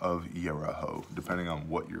Yarden of Jericho, depending on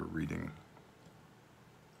what you're reading.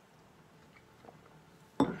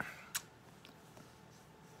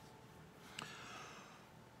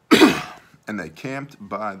 And they camped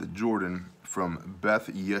by the Jordan from Beth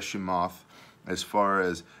Yeshimoth as far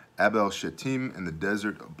as Abel Shittim in the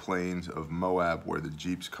desert plains of Moab, where the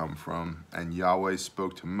jeeps come from. And Yahweh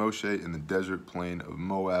spoke to Moshe in the desert plain of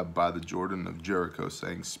Moab by the Jordan of Jericho,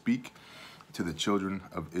 saying, Speak to the children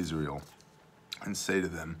of Israel, and say to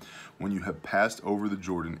them, when you have passed over the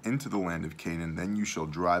Jordan into the land of Canaan, then you shall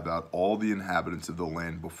drive out all the inhabitants of the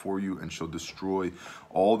land before you, and shall destroy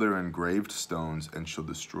all their engraved stones, and shall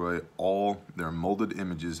destroy all their molded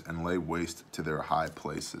images, and lay waste to their high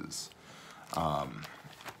places.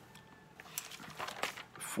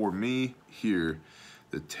 For me here,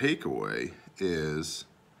 the takeaway is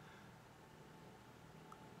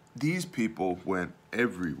these people went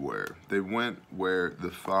everywhere. They went where the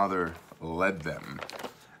Father led them.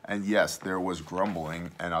 And yes, there was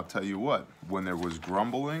grumbling. And I'll tell you what, when there was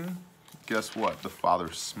grumbling, guess what? The Father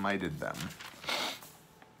smited them.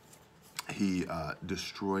 He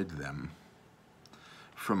destroyed them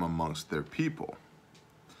from amongst their people.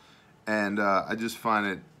 And I just find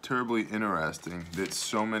it terribly interesting that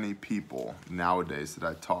so many people nowadays that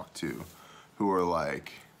I talk to who are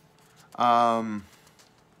like, I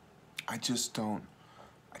just don't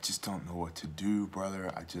know what to do,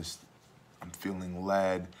 brother. I'm feeling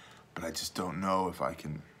led, but I just don't know if I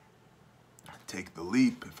can take the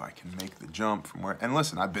leap, if I can make the jump from where, and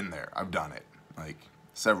listen, I've been there. I've done it like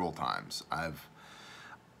several times.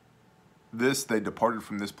 They departed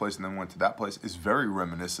from this place and then went to that place is very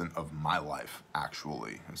reminiscent of my life,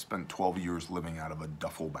 actually. I spent 12 years living out of a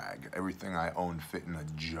duffel bag. Everything I owned fit in a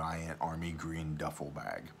giant army green duffel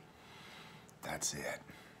bag. That's it.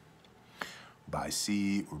 By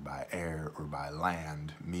sea or by air or by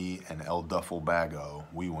land, me and El Duffel Bago,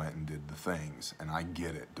 we went and did the things. And I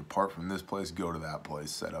get it. Depart from this place, go to that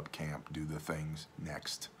place, set up camp, do the things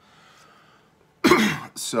next.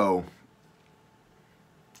 So,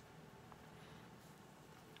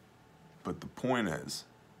 but the point is,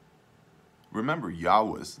 remember,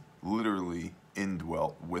 Yahweh's literally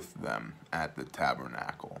indwelt with them at the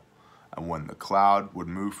tabernacle. And when the cloud would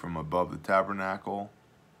move from above the tabernacle,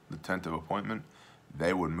 the tent of appointment,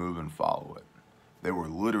 they would move and follow it. They were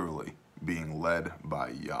literally being led by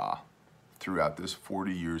Yah throughout this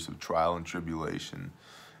 40 years of trial and tribulation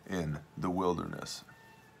in the wilderness.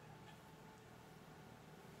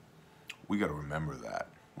 We got to remember that.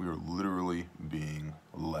 We are literally being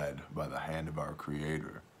led by the hand of our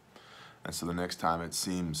Creator. And so the next time it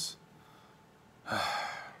seems, I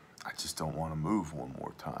just don't want to move one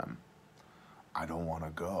more time. I don't want to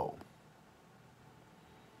go.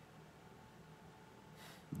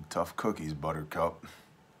 Tough cookies, Buttercup.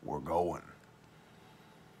 We're going.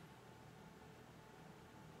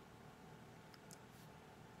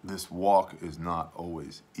 This walk is not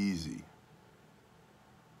always easy,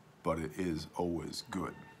 but it is always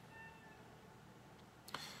good.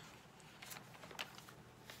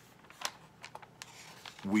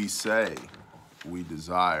 We say we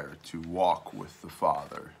desire to walk with the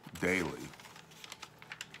Father daily.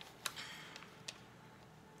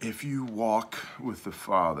 If you walk with the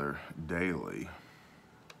Father daily,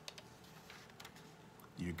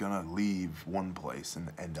 you're gonna leave one place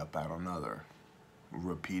and end up at another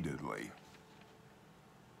repeatedly.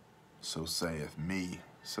 So saith me,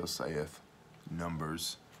 so saith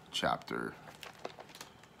Numbers chapter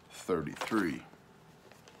 33.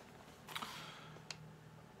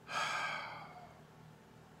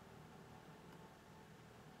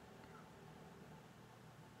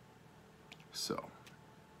 So,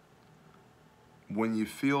 when you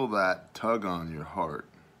feel that tug on your heart,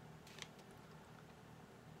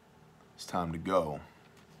 it's time to go.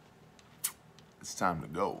 It's time to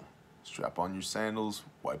go. Strap on your sandals,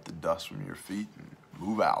 wipe the dust from your feet, and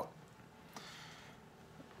move out.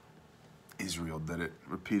 Israel did it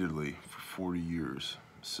repeatedly for 40 years,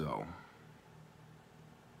 so.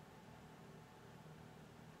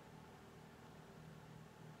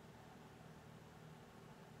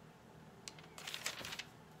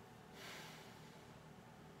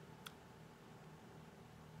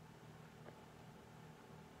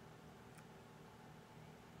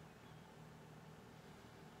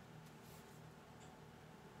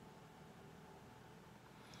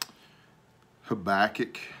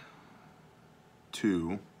 Habakkuk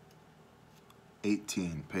 2:18,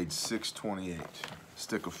 page 628.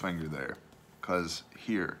 Stick a finger there, because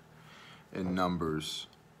here in Numbers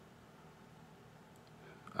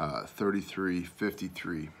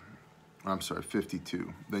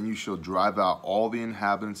 52. Then you shall drive out all the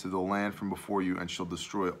inhabitants of the land from before you, and shall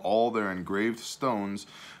destroy all their engraved stones,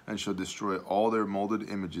 and shall destroy all their molded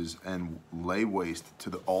images, and lay waste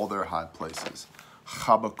to all their high places.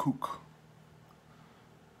 Habakkuk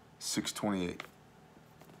 628.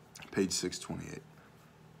 Page 628.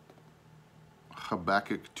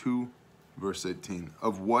 Habakkuk 2, verse 18.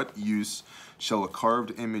 Of what use shall a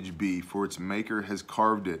carved image be? For its maker has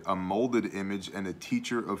carved it, a molded image and a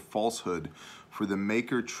teacher of falsehood. For the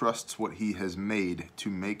maker trusts what he has made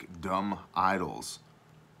to make dumb idols.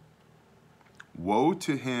 Woe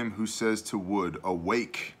to him who says to wood,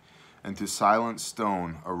 awake, and to silent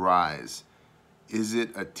stone, arise. Is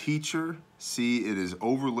it a teacher? See, it is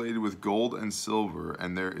overlaid with gold and silver,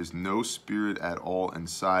 and there is no spirit at all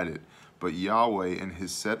inside it. But Yahweh in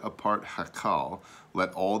his set apart Hakal,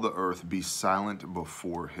 let all the earth be silent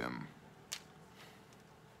before him.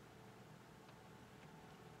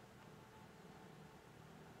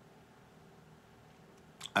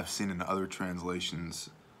 I've seen in other translations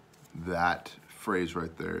that phrase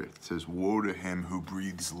right there. It says, woe to him who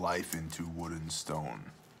breathes life into wood and stone.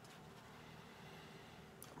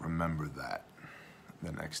 Remember that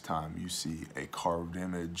the next time you see a carved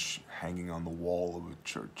image hanging on the wall of a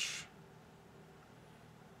church.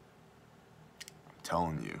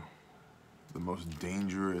 Telling you, the most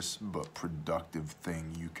dangerous but productive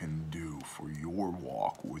thing you can do for your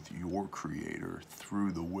walk with your Creator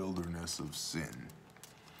through the wilderness of sin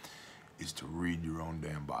is to read your own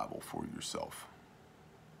damn Bible for yourself.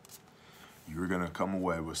 You're going to come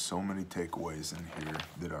away with so many takeaways in here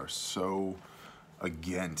that are so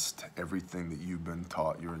against everything that you've been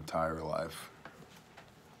taught your entire life.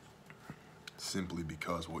 Simply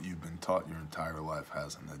because what you've been taught your entire life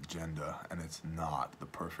has an agenda, and it's not the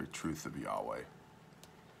perfect truth of Yahweh.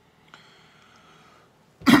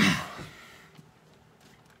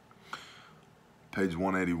 Page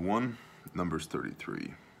 181, Numbers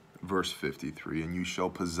 33, verse 53. And you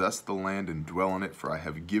shall possess the land and dwell in it, for I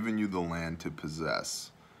have given you the land to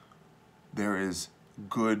possess. There is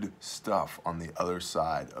good stuff on the other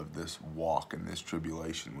side of this walk and this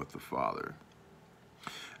tribulation with the Father.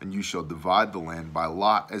 And you shall divide the land by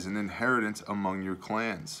lot as an inheritance among your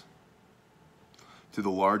clans. To the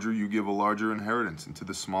larger you give a larger inheritance, and to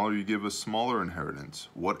the smaller you give a smaller inheritance.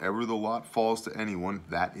 Whatever the lot falls to anyone,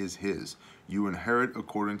 that is his. You inherit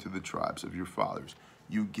according to the tribes of your fathers.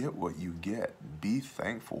 You get what you get. Be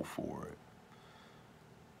thankful for it.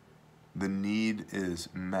 The need is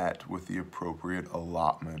met with the appropriate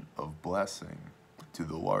allotment of blessing. To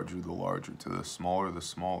the larger, to the smaller, the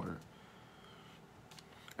smaller.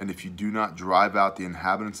 And if you do not drive out the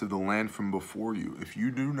inhabitants of the land from before you, if you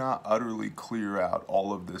do not utterly clear out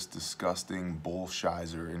all of this disgusting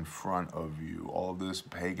bullshizer in front of you, all of this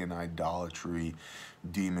pagan idolatry,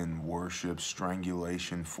 demon worship,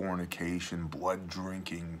 strangulation, fornication, blood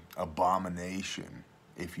drinking, abomination,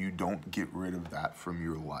 if you don't get rid of that from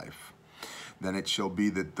your life, then it shall be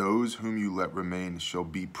that those whom you let remain shall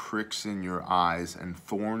be pricks in your eyes and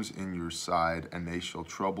thorns in your side, and they shall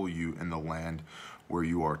trouble you in the land where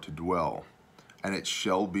you are to dwell. And it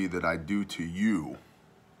shall be that I do to you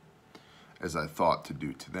as I thought to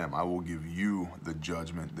do to them. I will give you the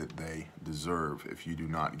judgment that they deserve if you do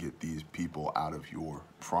not get these people out of your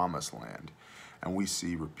promised land. And we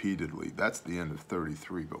see repeatedly, that's the end of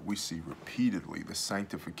 33, but we see repeatedly the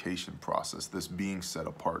sanctification process, this being set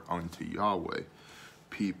apart unto Yahweh.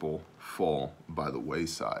 People fall by the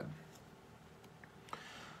wayside.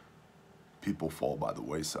 People fall by the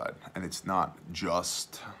wayside. And it's not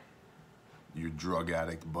just your drug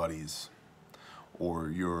addict buddies or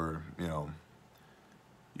your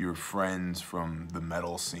friends from the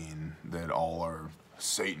metal scene that all are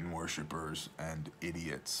Satan worshipers and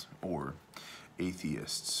idiots or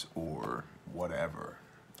atheists or whatever.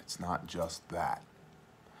 It's not just that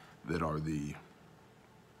are the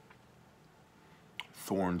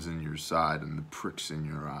thorns in your side and the pricks in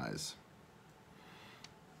your eyes.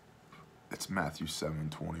 It's Matthew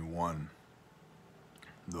 7:21.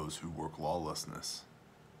 Those who work lawlessness.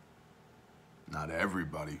 Not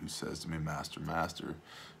everybody who says to me, Master, Master,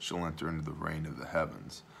 shall enter into the reign of the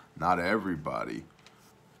heavens. Not everybody.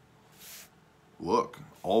 Look,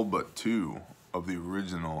 all but 2 of the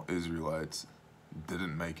original Israelites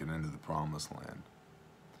didn't make it into the promised land.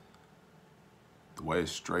 The way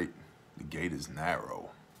is straight, the gate is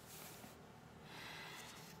narrow.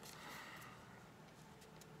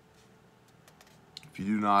 If you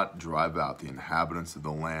do not drive out the inhabitants of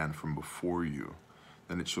the land from before you,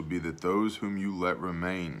 then it shall be that those whom you let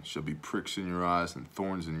remain shall be pricks in your eyes and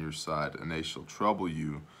thorns in your side, and they shall trouble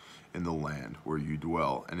you in the land where you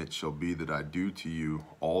dwell. And it shall be that I do to you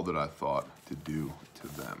all that I thought to do to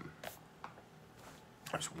them.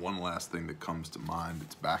 There's one last thing that comes to mind.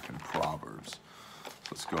 It's back in Proverbs.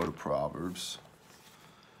 Let's go to Proverbs.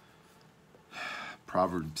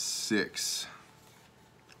 Proverbs 6.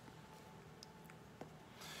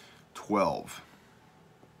 12.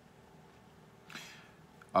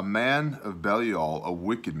 A man of Belial, a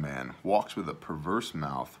wicked man, walks with a perverse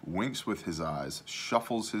mouth, winks with his eyes,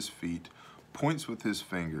 shuffles his feet, points with his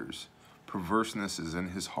fingers. Perverseness is in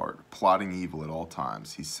his heart, plotting evil at all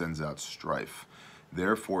times. He sends out strife.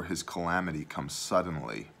 Therefore his calamity comes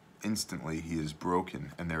suddenly. Instantly he is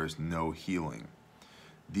broken, and there is no healing.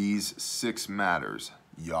 These 6 matters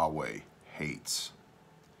Yahweh hates,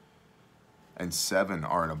 and 7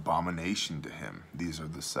 are an abomination to him. These are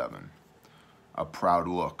the 7. A proud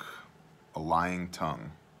look, a lying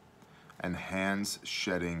tongue, and hands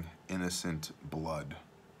shedding innocent blood.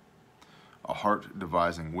 A heart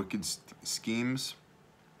devising wicked schemes,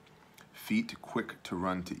 feet quick to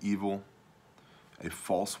run to evil, a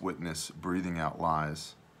false witness breathing out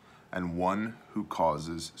lies, and one who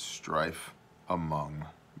causes strife among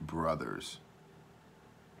brothers.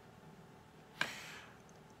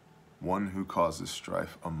 One who causes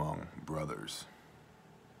strife among brothers.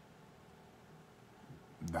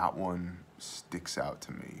 That one sticks out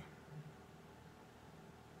to me.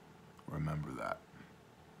 Remember that.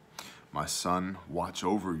 My son, watch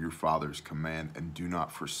over your father's command and do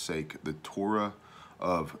not forsake the Torah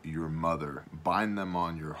of your mother. Bind them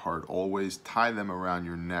on your heart always. Tie them around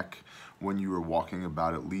your neck when you are walking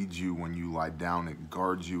about. It leads you when you lie down. It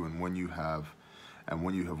guards you, and when you have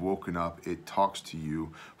woken up, it talks to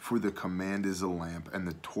you. For the command is a lamp, and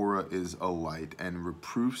the Torah is a light, and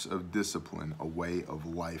reproofs of discipline a way of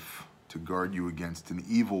life, to guard you against an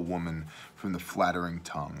evil woman from the flattering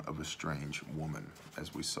tongue of a strange woman,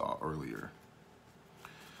 as we saw earlier.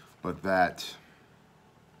 But that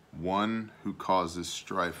one who causes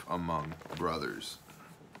strife among brothers.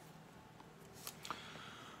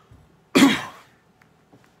 I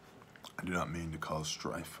do not mean to cause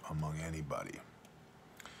strife among anybody.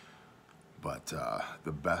 But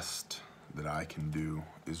the best that I can do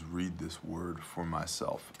is read this word for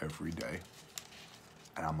myself every day.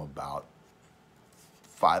 And I'm about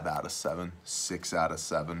 5 out of 7, 6 out of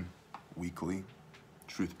 7 weekly,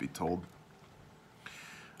 truth be told.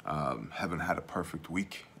 Haven't had a perfect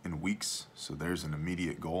week in weeks, so there's an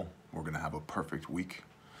immediate goal. We're going to have a perfect week.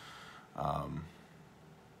 I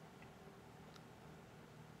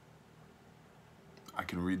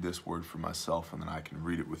can read this word for myself, and then I can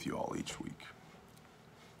read it with you all each week.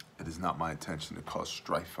 It is not my intention to cause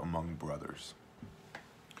strife among brothers.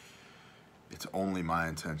 It's only my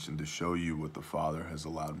intention to show you what the Father has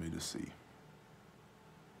allowed me to see.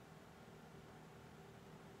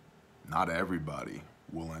 Not everybody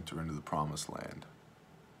will enter into the promised land,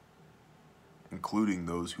 including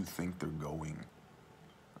those who think they're going.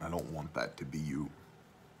 I don't want that to be you.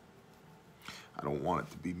 I don't want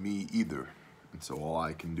it to be me either. And so all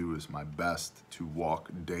I can do is my best to walk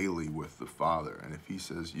daily with the Father. And if he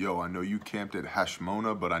says, yo, I know you camped at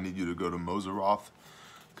Hashmona, but I need you to go to Moseroth,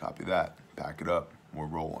 copy that. Pack it up. We're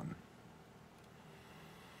rolling.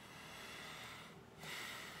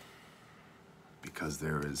 Because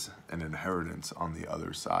there is an inheritance on the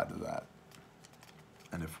other side of that.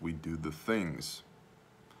 And if we do the things,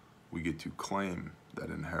 we get to claim that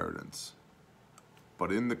inheritance.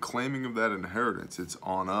 But in the claiming of that inheritance, it's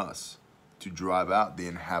on us to drive out the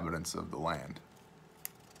inhabitants of the land.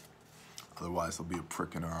 Otherwise, there'll be a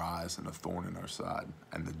prick in our eyes and a thorn in our side.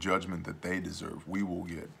 And the judgment that they deserve, we will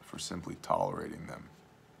get for simply tolerating them.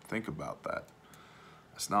 Think about that.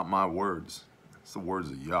 That's not my words. It's the words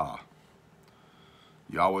of Yah.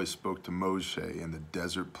 Yahweh spoke to Moshe in the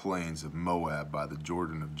desert plains of Moab by the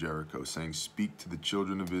Jordan of Jericho, saying, speak to the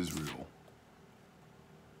children of Israel.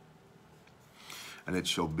 And it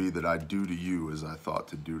shall be that I do to you as I thought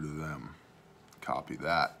to do to them. Copy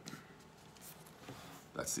that.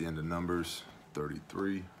 That's the end of Numbers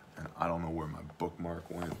 33. And I don't know where my bookmark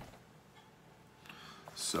went.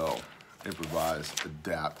 So, improvise,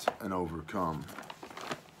 adapt, and overcome.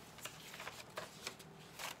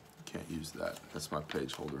 Can't use that. That's my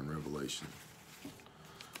page holder in Revelation.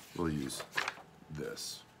 We'll use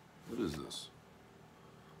this. What is this?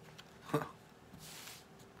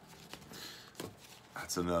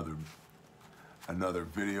 That's another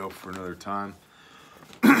video for another time.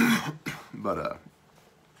 But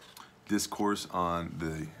discourse on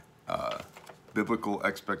the biblical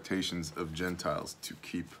expectations of Gentiles to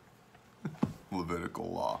keep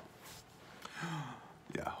Levitical law.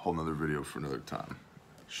 Yeah, whole nother video for another time.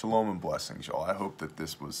 Shalom and blessings, y'all. I hope that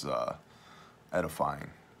this was edifying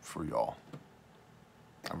for y'all.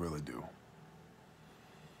 I really do.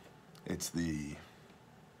 It's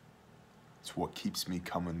what keeps me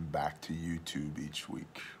coming back to YouTube each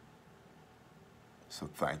week. So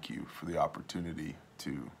thank you for the opportunity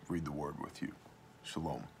to read the word with you.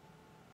 Shalom.